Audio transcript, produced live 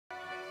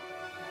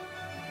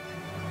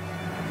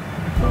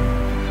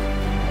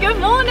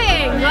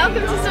morning!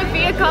 Welcome to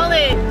Sophia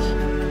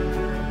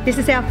College. This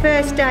is our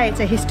first day.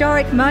 It's a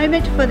historic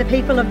moment for the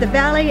people of the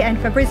Valley and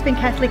for Brisbane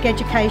Catholic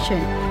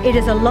education. It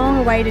is a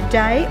long-awaited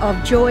day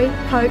of joy,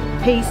 hope,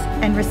 peace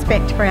and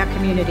respect for our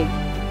community.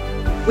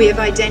 We have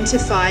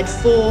identified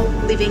 4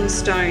 living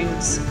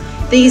stones.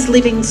 These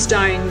living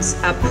stones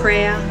are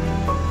prayer,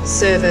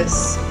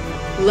 service,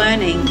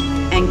 learning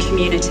and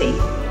community.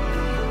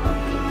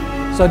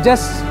 So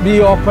just be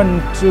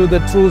open to the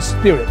true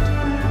spirit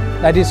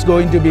that is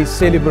going to be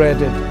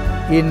celebrated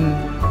in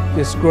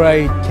this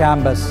great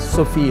campus,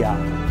 Sophia.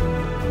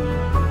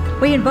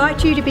 We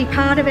invite you to be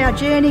part of our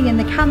journey in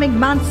the coming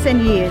months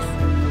and years.